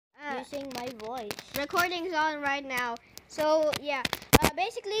using my voice. Recording's on right now. So yeah,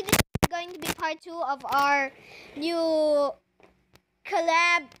 basically this is going to be part 2 of our new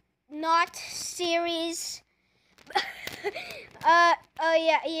collab not series.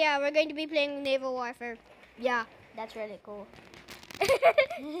 Yeah, we're going to be playing Naval Warfare. Yeah, That's really cool.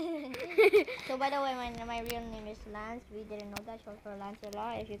 So by the way, my real name is Lance. We didn't know that, short for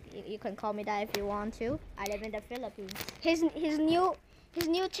Lancelot. If you can call me that if you want to. I live in the Philippines. his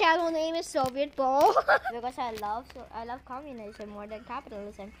new channel name is Soviet Ball. Because I love communism more than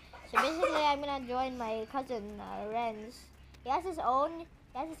capitalism. So basically, I'm gonna join my cousin Renz. He has his own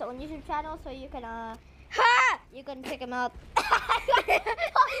YouTube channel, so you can Ha! you can check him out.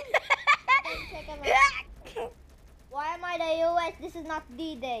 Why am I the US? This is not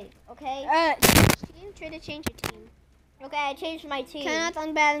D-Day, okay? Team, try to change your team. Okay, I changed my team. Cannot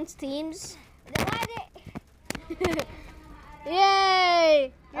unbalance teams. Then why did...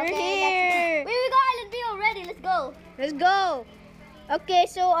 Yay! You're Okay, here. we got Island B already. Let's go. Let's go. Okay,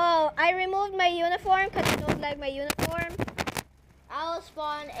 so I removed my uniform because I don't like my uniform. I'll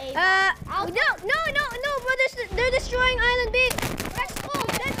spawn a... No, bro, they're destroying Island B. Let's go.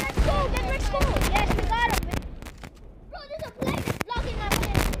 Let's go. Let's go. Yes, we got him. Bro, there's a plane that's blocking my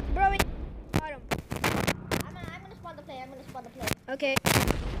way. Bro, we got him. I'm gonna spawn the plane. Okay.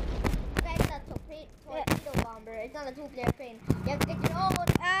 Okay, it's a torpedo bomber. It's not a two-player plane. You have to get your own.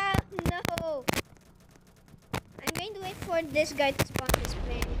 No. I'm going to wait for this guy to spawn his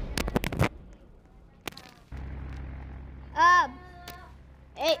plane.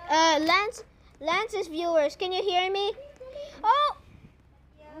 Hey, Lance's viewers, can you hear me? Oh,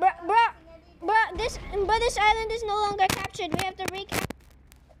 this island is no longer captured. We have to recap.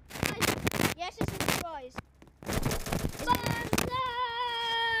 Yes, it's destroys.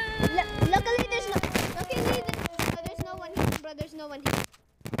 Luckily, there's no one here, bro. There's no one here.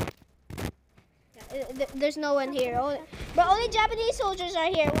 There's no one here. Only Japanese soldiers are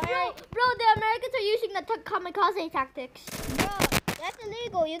here. Bro, the Americans are using the kamikaze tactics. Bro, that's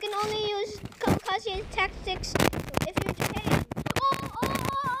illegal. You can only use kamikaze tactics if you're Japan.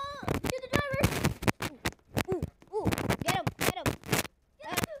 You're the driver. Ooh, get him.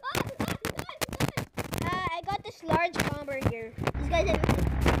 I got this large bomber here. This guy's in.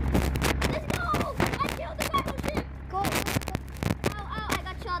 Let's go! I killed the battleship. Go. Ow! I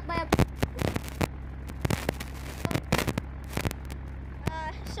got shot by a.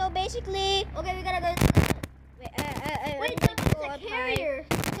 So basically, Okay, we gotta go. Wait, let's it's go a up carrier.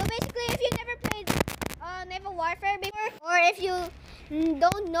 high. So basically, if you never played Naval Warfare before, or if you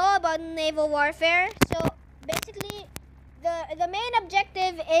don't know about Naval Warfare, so basically, the main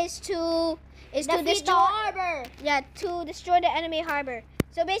objective is to Defeat destroy the harbor. Yeah, to destroy the enemy harbor.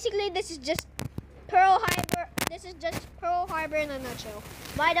 So basically, this is just Pearl Harbor. This is just Pearl Harbor in a nutshell.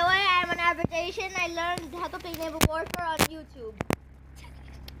 By the way, I'm an aviation. I learned how to play Naval Warfare on YouTube.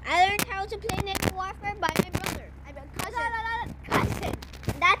 I learned how to play Naval Warfare by my brother. I'm a cousin.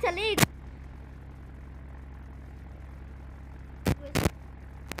 That's illegal.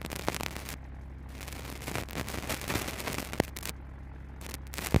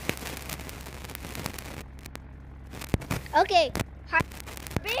 Okay,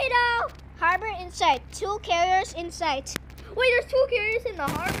 Torpedo! harbor in sight. 2 carriers in sight. Wait, there's 2 carriers in the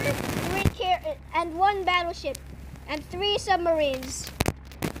harbor? 3 and 1 battleship and 3 submarines.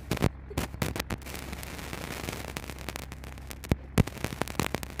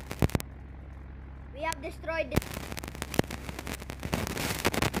 We have destroyed this.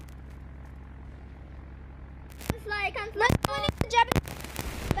 I can't fly. Not only the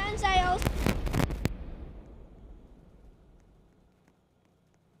Japanese Banzai also.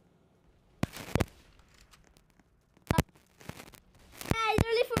 I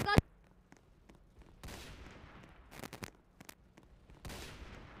literally forgot.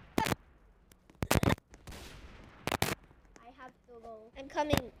 I have to go. I'm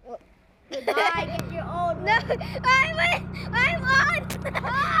coming. Oh. Goodbye, get your own. No, I'm on.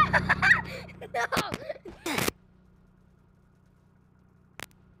 No.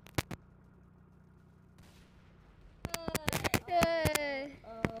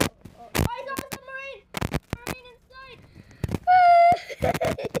 I saw the submarine! Submarine inside!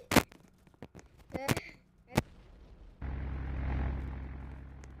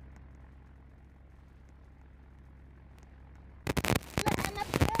 I'm a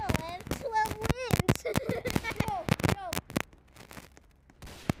pro. I have 12 wins.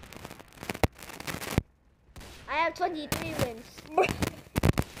 I have 23 wins.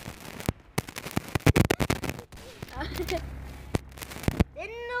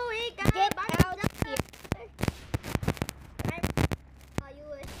 Didn't we Get out here. I'm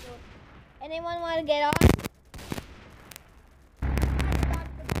US. Anyone want to get on?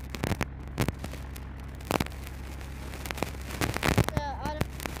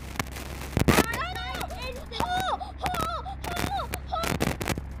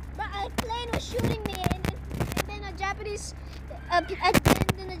 Shooting me, and then a Japanese, and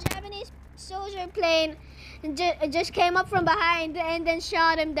then a Japanese soldier plane just came up from behind and then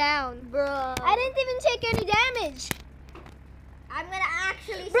shot him down. Bro. I didn't even take any damage. I'm gonna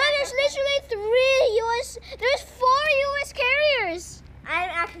actually. Bro, there's literally there's 4 U.S. carriers. I'm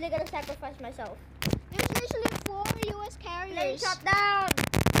actually gonna sacrifice myself. There's literally 4 U.S. carriers. Plane shot down.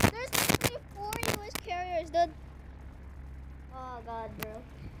 There's literally 4 U.S. carriers, dude. Oh god, bro.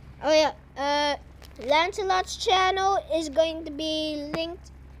 Oh yeah, Lancelot's channel is going to be linked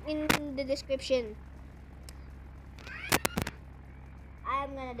in the description.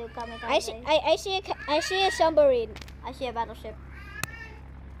 I'm gonna do kamikaze. I see a submarine. I see a battleship.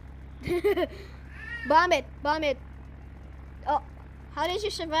 Bomb it. Oh, how did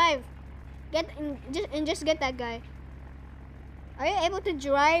you survive? Just get that guy. Are you able to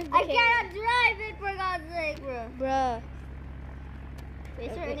drive? I cannot drive it, for God's sake, bro. Bruh.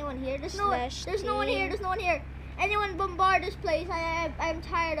 Is there anyone here? There's no one here. There's no one here. Anyone bombard this place? I'm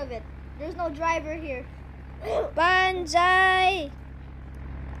tired of it. There's no driver here. Banzai!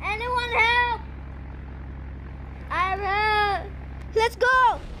 Anyone help! I'm help! Let's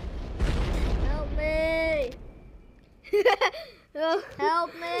go! Help me! Oh.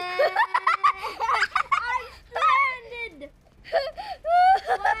 Help me! I'm stranded!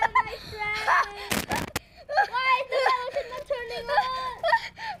 Why am I stranded? Why is the battleship not turning on?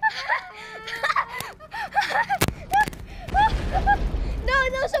 No,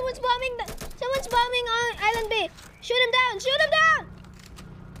 someone's bombing on Island B. Shoot him down!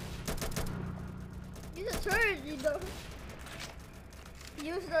 Use the turret, you don't.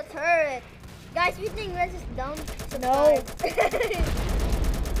 Use the turret. Guys, you think we're just dumb? No.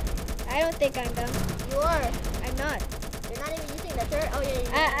 I don't think I'm dumb. You are. I'm not. You're not even using the turret? Oh,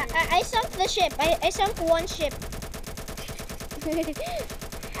 yeah. I sunk the ship. I sunk one ship.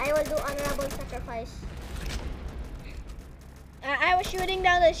 I will do honorable sacrifice. I was shooting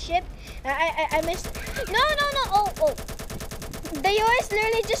down the ship. I missed. No. Oh. The US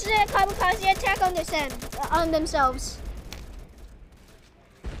literally just did a kamikaze attack on themselves.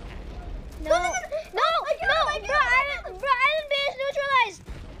 No, bro, Island B is neutralized.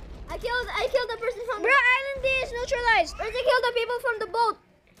 I killed the person from Bro, Island B is neutralized. Where's they killed the people from the boat?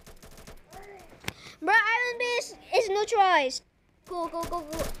 Bro, Island B is neutralized. Go.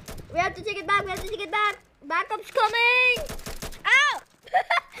 We have to take it back. Backup's coming. Ow!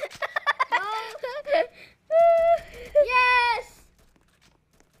 Yes.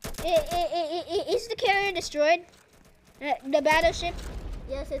 Is the carrier destroyed? The battleship?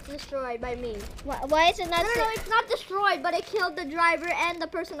 Yes, it's destroyed by me. Why is it not? No, it's not destroyed, but I killed the driver and the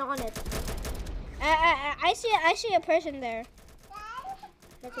person on it. I see a person there.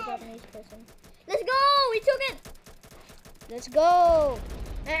 That's a Japanese person. Let's go! We took it! Let's go!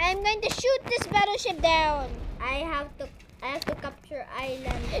 I'm going to shoot this battleship down. I have to capture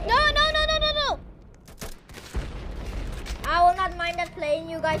island. No! I will not mind that plane.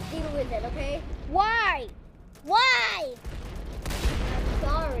 You guys deal with it, okay? Why? I'm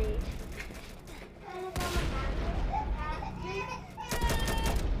sorry.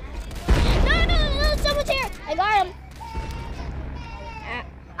 No! Someone's here! I got him.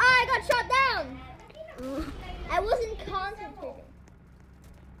 I got shot down. I wasn't concentrating.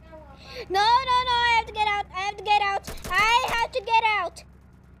 No! I have to get out.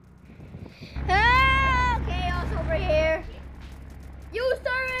 Ah! Chaos over here. Use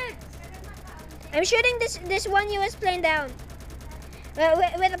turrets. I'm shooting this one US plane down.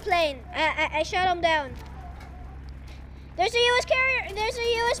 With a plane. I shot him down. There's a US carrier. There's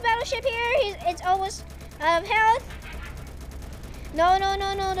a US battleship here. It's almost out of health. No.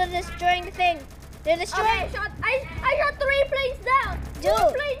 They're destroying the thing. They're destroying. Okay, I shot 3 planes down. Dude.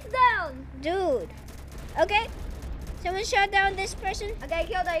 2 planes down. Dude. Okay. Someone shot down this person. Okay, I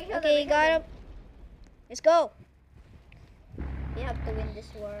killed him. Okay, you got him. Let's go. We have to win this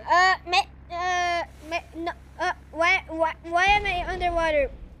war. Why am I underwater?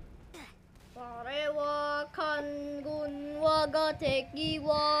 Parewa kangunwa ga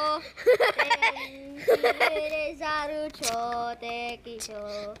tekiwa tenkirezaru cho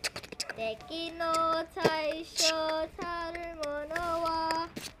tekisho teki no taisho taru mono wa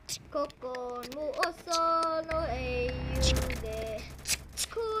kokon mu oso no eiyu de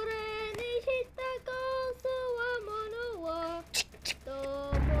kore ni shitakasu wa mono wa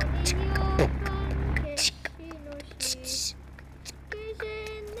tomo ni yokan keshi no shi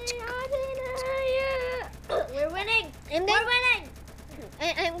kishin ni arina I'm We're going, winning.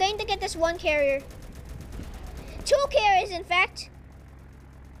 I'm going to get this one carrier. 2 carriers, in fact.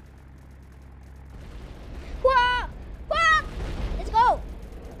 Whoa! Whoa! Let's go.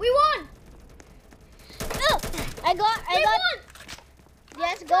 We won. I got. Won.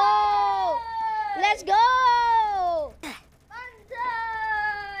 Let's go. Let's go.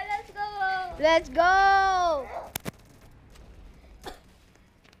 Let's go. Let's go.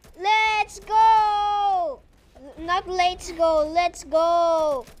 Let's go. Not let's go. Let's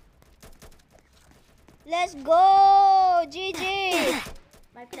go. Let's go. GG.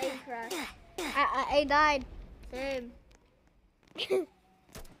 My plane crashed. I died. Same.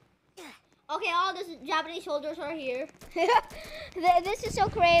 Okay, all the Japanese soldiers are here. This is so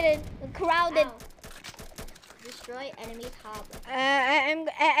crowded. Ow. Destroy enemy top. I'm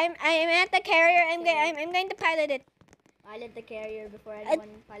at the carrier. I'm going to pilot it. Pilot the carrier before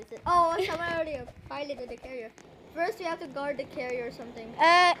anyone pilots it. Oh, someone already piloted the carrier. First, we have to guard the carrier or something.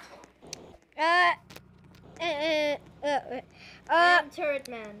 I'm turret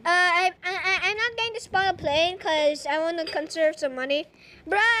man. I'm not going to spawn a plane because I want to conserve some money.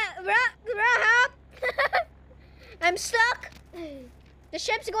 Bruh, help! I'm stuck. The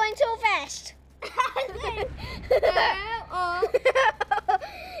ship's going too fast. Help! Help!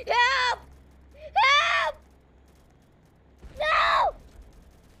 Help! No!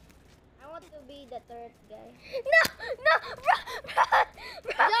 I want to be the third guy. No, bro.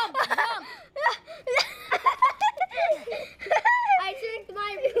 Jump! I tricked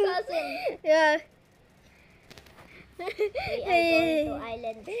my cousin. Yeah. We are going to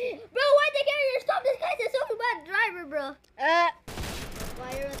island. Bro, why the carrier stop? This guy's a so bad driver, bro.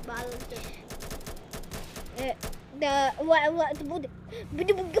 Fire at battleship.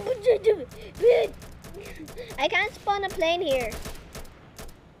 I can't spawn a plane here.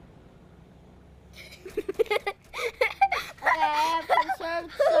 I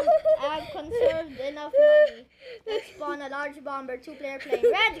have conserved enough money. Let's spawn a large bomber, 2-player plane.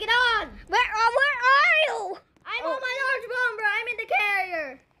 Reds, get on! Where are you? I'm on my large bomber. I'm in the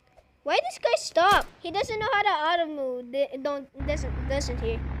carrier. Why this guy stop? He doesn't know how to auto move. Doesn't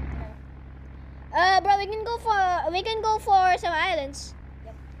he? Bro, we can go for some islands.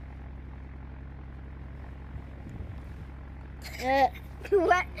 Yep.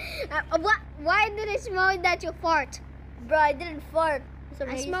 What? Why did it smell that you fart? Bro, I didn't fart.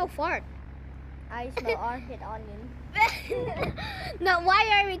 I smell fart. I smell armpit onion. No, why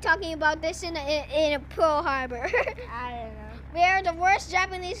are we talking about this in a Pearl Harbor? I don't know. We are the worst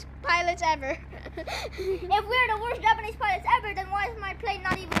Japanese pilots ever. If we're the worst Japanese pilots ever, then why is my plane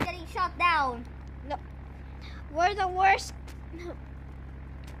not even getting shot down? No, we're the worst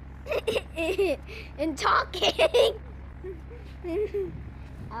in talking.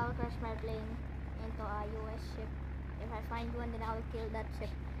 I'll crash my plane into a US ship. If I find one, then I'll kill that ship.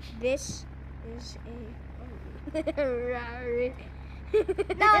 This is a Ferrari. No,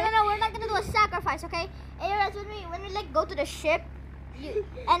 we're not gonna do a sacrifice, okay? Hey, when we like go to the ship,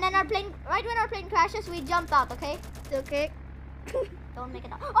 and then right when our plane crashes, we jump out, okay? Okay. Don't make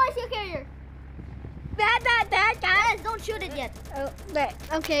it up. Oh, I see a carrier. Guys, don't shoot it yet. Oh,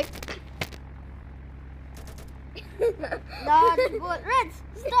 okay. Dodge bullet. Reds,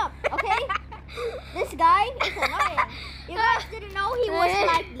 stop, okay? This guy is annoying. You guys didn't know he was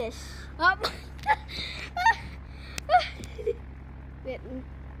like this.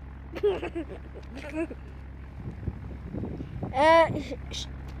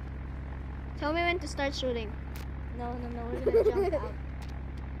 Tell me when to start shooting. No, we're gonna jump out.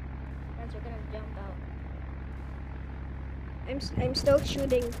 Friends, we're gonna jump out. I'm still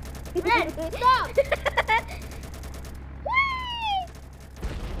shooting. Red, stop!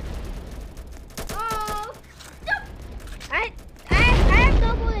 Oh, stop! I have no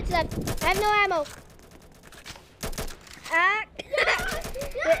bullets left. I have no ammo.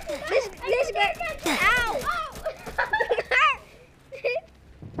 This guy. Ow!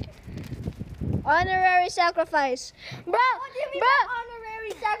 Honorary sacrifice. Bro, What do you mean by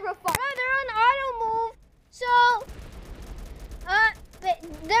honorary sacrifice? Bro, they're on auto move. So,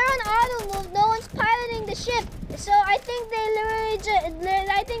 they're on auto move. No one's piloting the ship. So I think they literally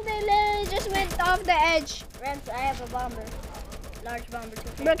just went off the edge. Rams, I have a bomber. Large bomber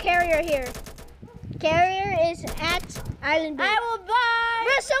too. Bro, carrier here. Carrier is at Island B. I will buy!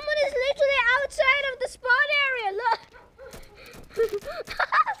 Bro, someone is literally outside of the spawn area. Look.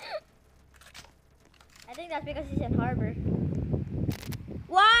 I think that's because he's in harbor.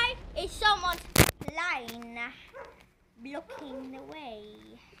 Why is someone's plane blocking the way?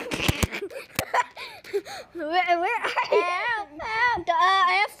 Where are you?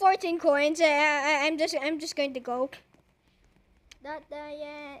 I have 14 coins. I'm just going to go. That the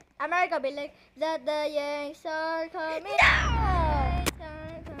Yanks. America be like, that the Yanks are coming. No! Yanks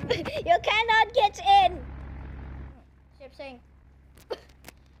are coming. You cannot get in. Ship sink.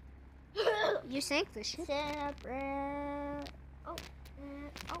 You sank the ship. Separate. Oh.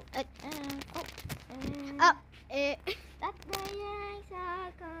 That the Yanks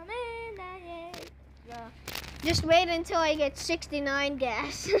are coming. The Yanks. Yeah. Just wait until I get 69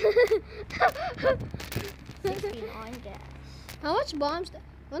 gas. 16 on gas. How much bombs?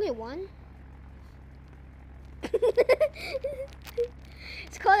 Only one? It's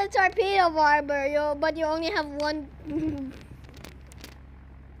called a torpedo barber, but you only have one.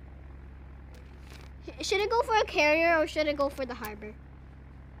 Should I go for a carrier or should I go for the harbor?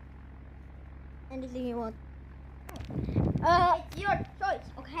 Anything you want. It's your choice,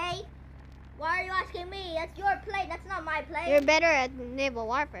 okay? Why are you asking me? That's your plane. That's not my plane. You're better at naval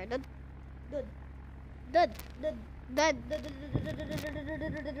warfare. Dud. Dud. Dud. Dud. Dud.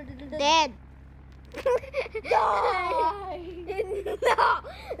 Dead. Dead.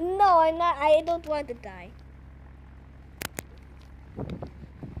 No, I'm not. I don't want to die.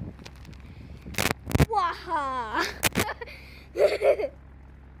 Waha! Today,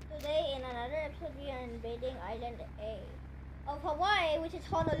 in another episode, we are invading Island A of Hawaii, which is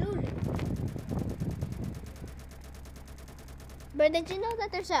Honolulu. But did you know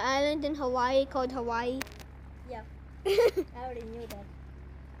that there's an island in Hawaii called Hawaii? Yeah, I already knew that.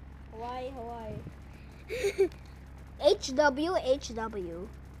 Hawaii. HW,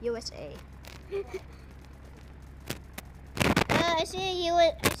 USA. I see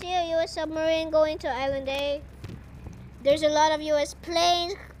a US submarine going to Island A. There's a lot of US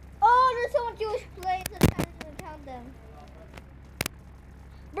planes. Oh, there's so much US planes. I can't even count them.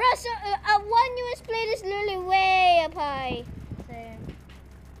 Bruh, so one US plane is literally way up high. Same.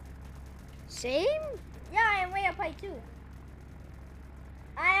 Same? Yeah, I am way up high too.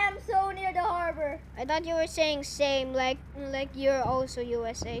 I am so near the harbor. I thought you were saying same, like you're also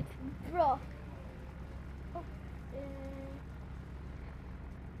USA. Bro.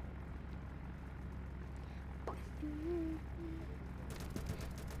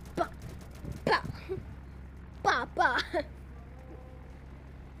 Papa.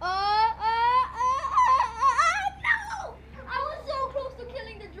 No! I was so close to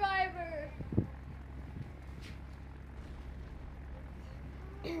killing the driver.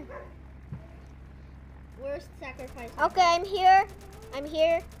 Worst sacrifice. Okay, I'm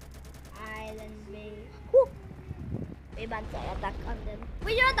here. Island Bay. Whew. We about to attack on them.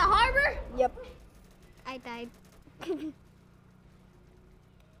 Wait, you're at the harbor? Yep. I died.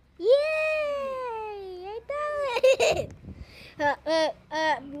 Yay! I died.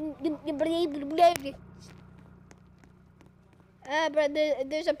 Bro,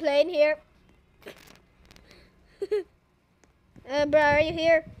 there's a plane here. Bro, are you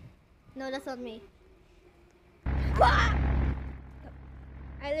here? No, that's not me. I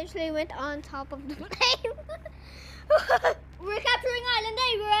literally went on top of the plane. We're capturing Island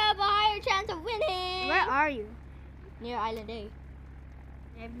A. We have a higher chance of winning. Where are you? Near Island A.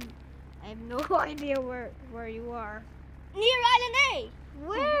 I have no idea where you are. Near Island A.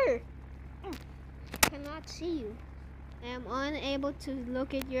 Where? Cannot see you. I am unable to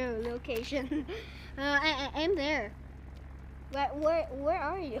locate your location. I'm there. Where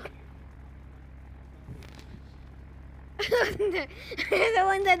are you? The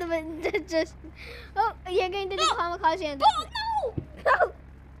one that just. Oh, you're going to do kamikaze and. Oh no! No!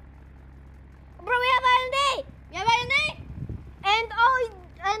 Bro, we have Island A. We have Island A.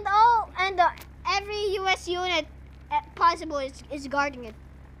 And every US unit possible is guarding it.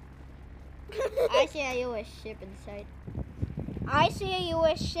 I see a US ship in sight. I see a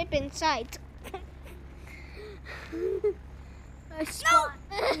US ship in sight. No!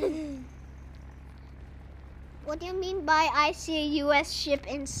 What do you mean by I see a US ship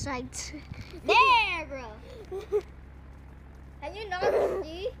in sight? There, bro. Can you not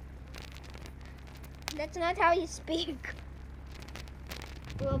see? That's not how you speak.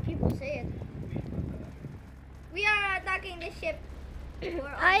 Well, people say it. We are attacking the ship.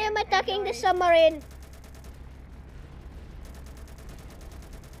 I am attacking the submarine.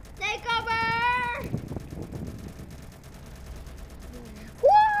 Take cover! Woo!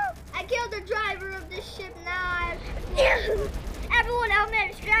 I killed the driver of this ship now. Everyone out there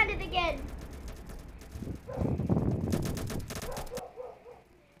is stranded again.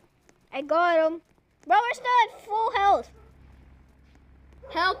 I got him. Bro, we're still at full health.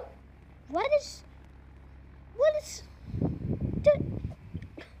 Help! What is...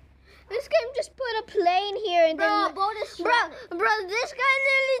 This game just put a plane here and Bro, then... boat is Bro, this guy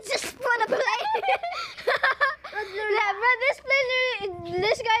literally just put a plane. literally- Bro, this plane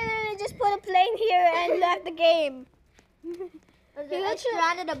I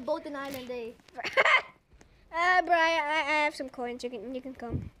stranded a boat in Island A. Bro, I have some coins. You can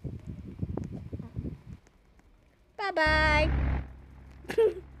come. Bye bye.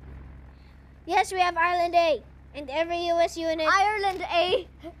 Yes, we have Ireland A, and every U.S. unit. Ireland A.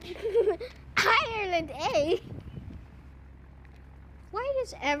 Ireland A. Why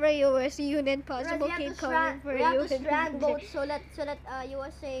does every U.S. unit possible keep coming for we have U.S. to strand boats so that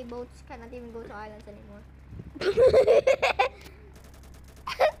USA boats cannot even go to islands anymore.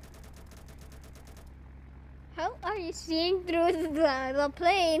 How are you seeing through the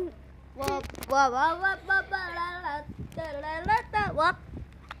plane? What?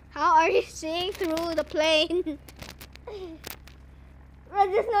 How are you seeing through the plane?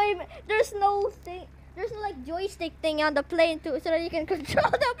 There's no like joystick thing on the plane too, so that you can control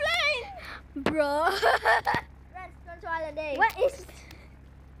the plane. Bro. Let's go to Island A. What is...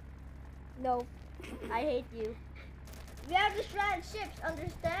 No. I hate you. We have to strand ships,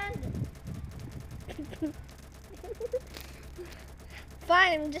 understand?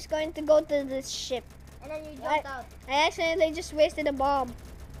 Fine, I'm just going to go to this ship. And then you jumped out. I accidentally just wasted a bomb.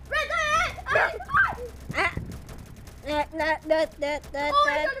 Red,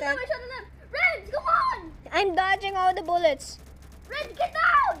 come on! I'm dodging all the bullets. Red, get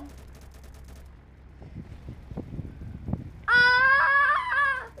down!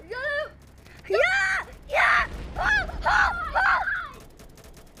 Ah! Yeah!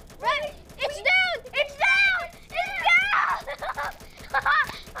 Red, it's down! It's down!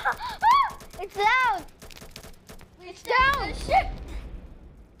 It's down! It's down! The ship!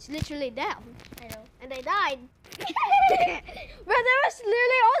 It's literally down. I know. And they died. Bro, there was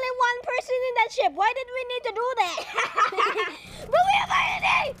literally only one person in that ship. Why did we need to do that? But we have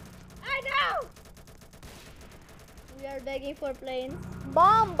Ireland! I know! We are begging for planes.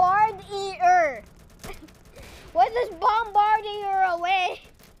 Bombardier. What does bombardier away?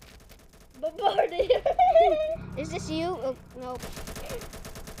 Bombardier. Is this you? Oh, no.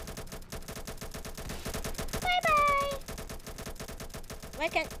 Bye-bye. Why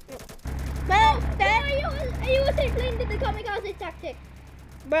can't... Bro, A USA plane did the kamikaze tactic.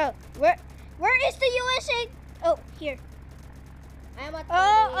 Bro, where is the USA? Oh, here. I am at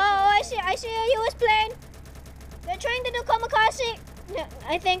I see a US plane. They're trying to do kamikaze. No,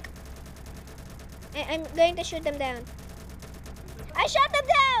 I think I'm going to shoot them down. I shot them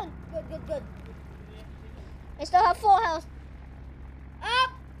down. Good. I still have full health.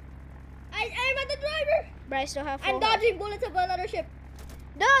 Up! I'm at the driver. But I still have full I'm health. dodging bullets of another ship.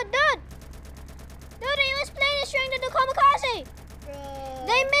 Dude, the US plane is trying to do kamikaze.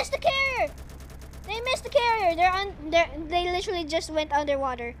 They missed the carrier. They literally just went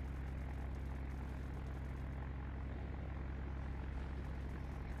underwater.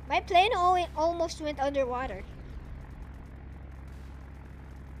 My plane almost went underwater.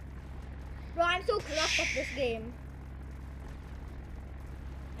 Bro, I'm so cracked at this game.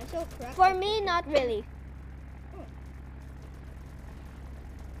 I'm so cracked. For me, not really.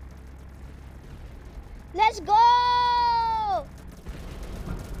 Let's go!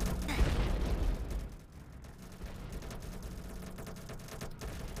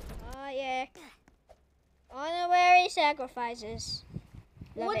 Oh yeah. Honorary sacrifices.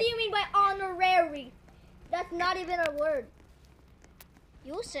 What do you mean by honorary? That's not even a word.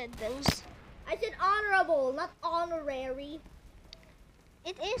 You said those. I said honorable, not honorary.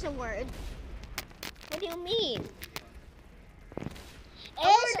 It is a word. What do you mean? A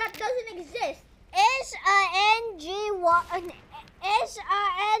word that doesn't exist. S-I-N-J-1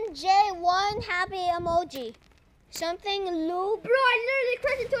 happy emoji. Something loop. Bro, I literally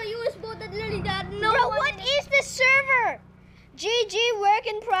crashed into a US boat that literally got no Bro, one what in it. is the server? GG work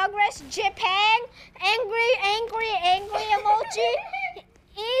in progress. Japan. Angry emoji.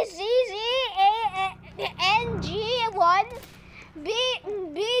 EZZANG1.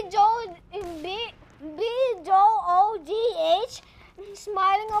 BJODH.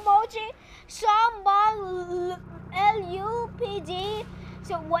 Smiling emoji. Sambal LUPD.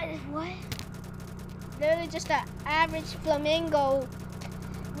 So what? Literally just an average flamingo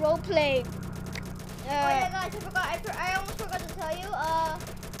roleplay. Oh yeah, guys, I almost forgot to tell you.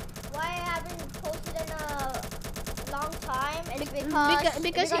 Why I haven't posted in a long time? It's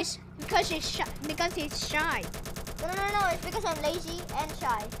because he's shy. Because he's shy. No. It's because I'm lazy and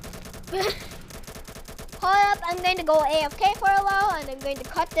shy. Hold up, I'm going to go AFK for a while, and I'm going to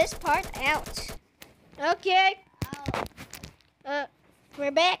cut this part out. Okay. Oh,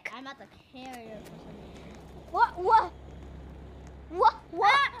 We're back. I'm at the carrier for some reason. What?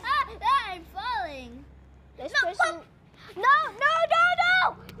 I'm falling. This No, person. what? No! No!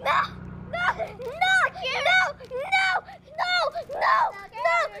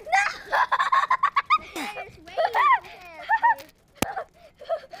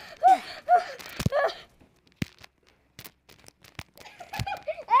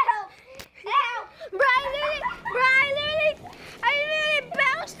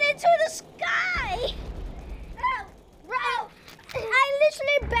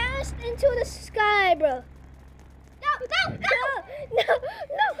 literally bounced into the sky, bro. No.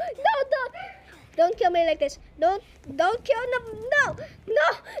 Don't kill me like this. Don't kill no.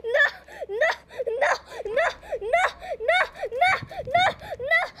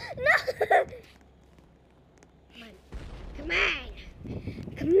 Come on.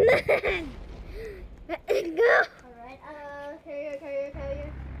 Let's go. Alright,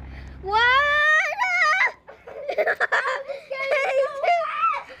 carrier. What?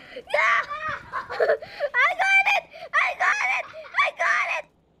 No! I got it!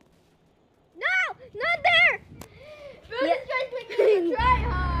 No! Not there! Bro, this guy's making me try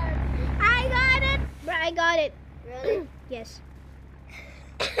hard. I got it! Bro, I got it. Really? Yes.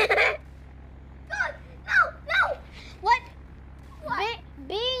 No! What?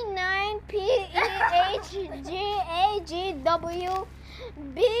 B9PEHGAGW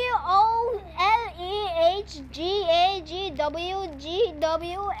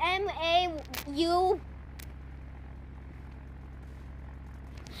BOLEHGAGWGWMAU.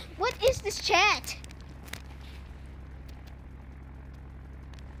 What is this chat?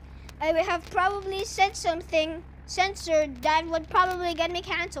 I would have probably said something censored that would probably get me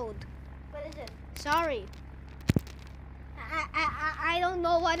cancelled. What is it? Sorry. I don't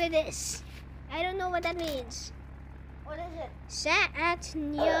know what it is. I don't know what that means. What is it?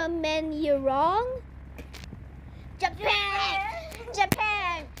 Satnyamenyurong? You wrong?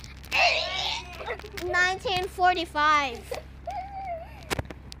 Japan! 1945.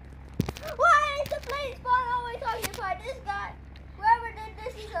 Why is the plane spawn always occupied? This guy, whoever did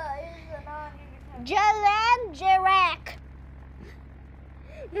this is a non-union. Jalan Jarak.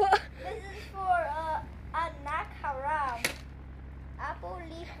 This is for Anak Haram.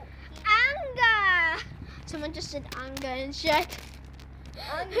 Apolihu. Anga! Someone just said Anga in chat.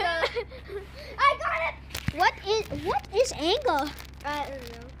 Anga. I got it! What is Anga? I don't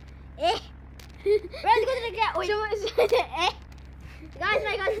know. Eh. Let's go to the get. Wait. Someone said eh. Guys,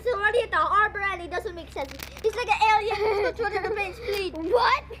 my God, he's already at the harbor and it doesn't make sense. He's like an alien who's controlling the plane's fleet.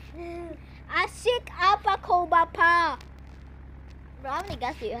 What? Asik apa kau bapa? Bro, how many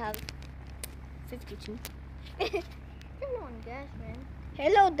gas do you have? 52. Come on, gas, man.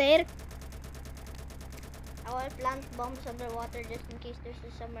 Hello there. I want to plant bombs underwater just in case there's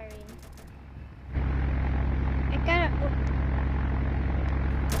a submarine. I gotta.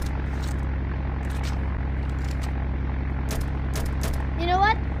 You know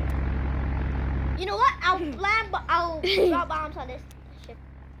what? I'll drop bombs on this ship.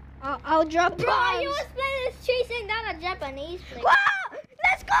 I'll drop Bro, bombs. US plane is chasing down a Japanese plane. Wow!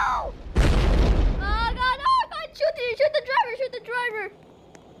 Let's go! Oh God! Shoot the driver!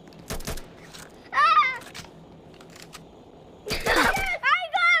 Ah! I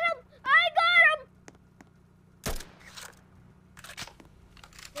got him!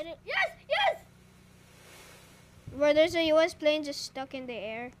 Did it? Yes! Bro, there's a US plane just stuck in the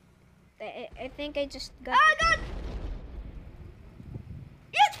air. I think I just got. Oh God!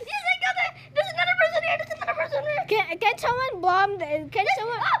 Yes, I got it! There's another person here! Can someone bomb? Can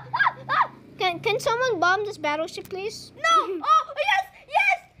someone? Can someone bomb this battleship, please? No! Oh, yes!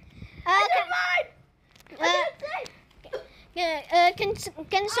 I survived! Can I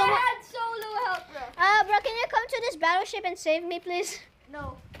someone? had solo help, bro. Bro, can you come to this battleship and save me, please?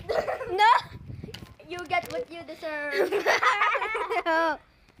 No. No. You get what you deserve. No.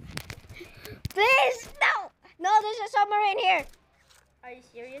 Please, no. No, there's a submarine here. Are you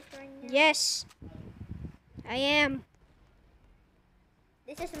serious right now? Yes, I am.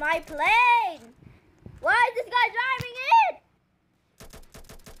 This is my plane. Why is this guy driving it?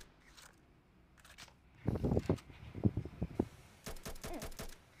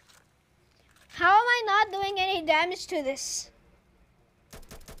 How am I not doing any damage to this?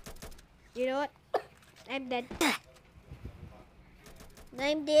 You know what? I'm dead.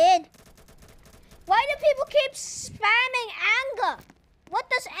 I'm dead. Why do people keep spamming anger? What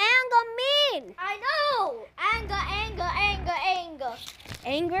does anger mean? I know. Anger.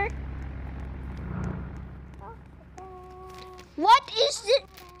 Anger? What is it?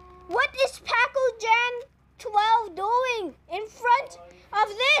 What is Paco Jan 12 doing in front of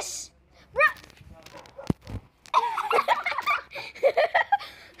this? Bruh.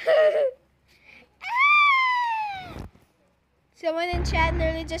 Someone in chat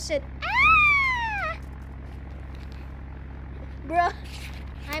literally just said, ah! Bruh.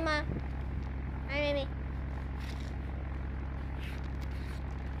 I'm Amy.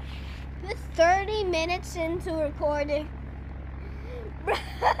 We're 30 minutes into recording. Bruh.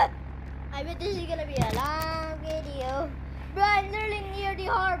 I bet this is gonna be a long video. Bro, I'm literally near the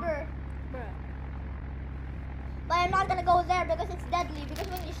harbor. Bruh. But I'm not gonna go there because it's deadly. Because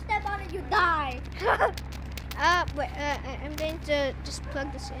when you step on it, you die. I'm going to just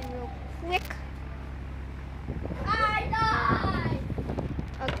plug this in real quick. I died.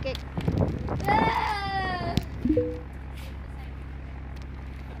 Okay. Yeah.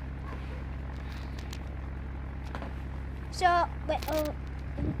 So, wait,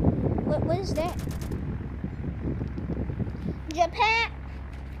 what is that? Japan.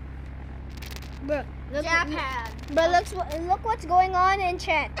 Bro, look, Japan. Bro, look what's going on in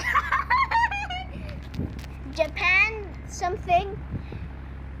chat. Japan something.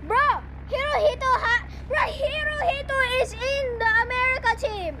 Bro, Hirohito is in the America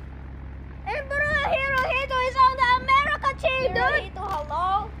team. And bro, Hirohito is on the America team, dude. Hirohito,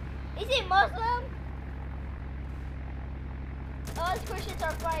 hello? Is he Muslim? Us Christians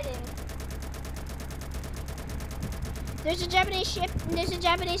are fighting. There's a Japanese ship. There's a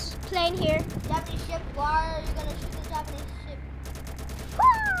Japanese plane here. Japanese ship. Why are you gonna shoot the Japanese ship?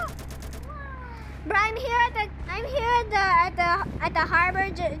 Bro, I'm here at the harbor,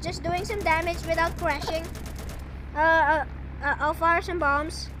 just doing some damage without crashing. I'll fire some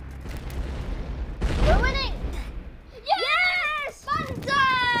bombs. We're winning. Yes!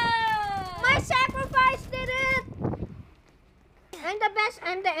 Banzai! My sacrifice did it. I'm the best.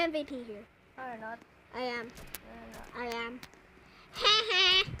 I'm the MVP here. No, you're not. I am. No, you're not. I am.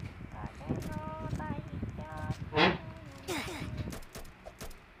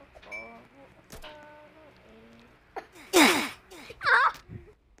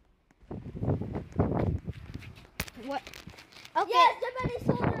 What? Okay. Yes, Japanese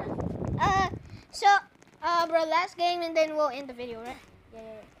soldiers. Bro, last game and then we'll end the video, right? Yeah.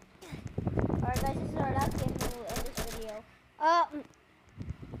 Alright, guys, this is our last game. We'll end this video.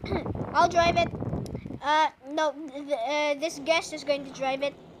 I'll drive it. No, this guest is going to drive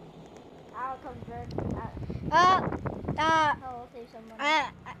it. I'll come first. I'll save someone.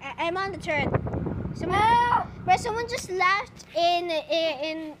 I'm on the turret. No! Someone just laughed in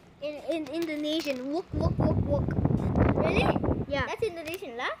Indonesian. Wook, wook, wook, wook. Really? Yeah. That's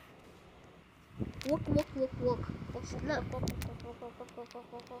Indonesian laugh? Wook, wook, wook, wook. Look.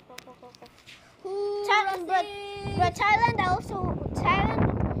 Thailand, but Thailand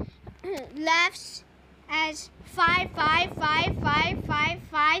laughs as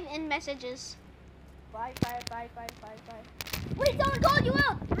 5555555 in messages. 5555555. Wait, someone called you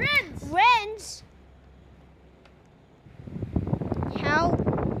out! Renz! How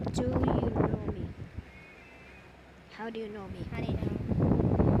do you know me? How do you know me? How do you know?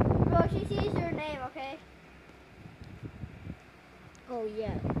 Bro, she sees your name, okay? Oh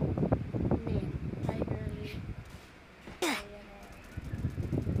yeah. Name.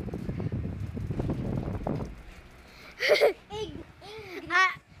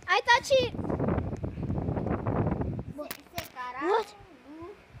 I thought she. What?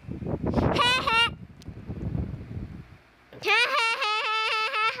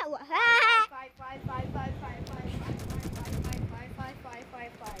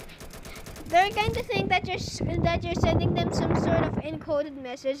 They're going to think that you're sending them some sort of encoded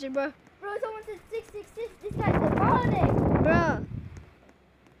message, bro. Bro, someone said 666. This guy's demonic. Bro,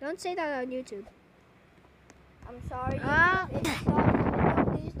 don't say that on YouTube. I'm sorry. If you saw this video,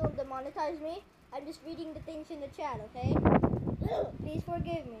 please don't demonetize me. I'm just reading the things in the chat, okay? Please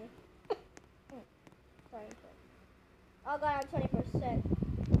forgive me. Sorry. Oh god, I'm 20%.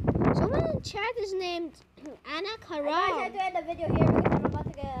 Someone in chat is named Anna Guys, I had Karam. to end the video here because I'm about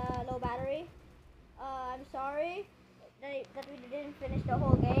to get a low battery. I'm sorry that we didn't finish the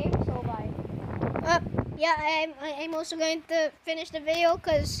whole game, so bye. Yeah, I'm also going to finish the video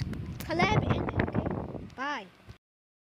because Collab ended. Okay, bye.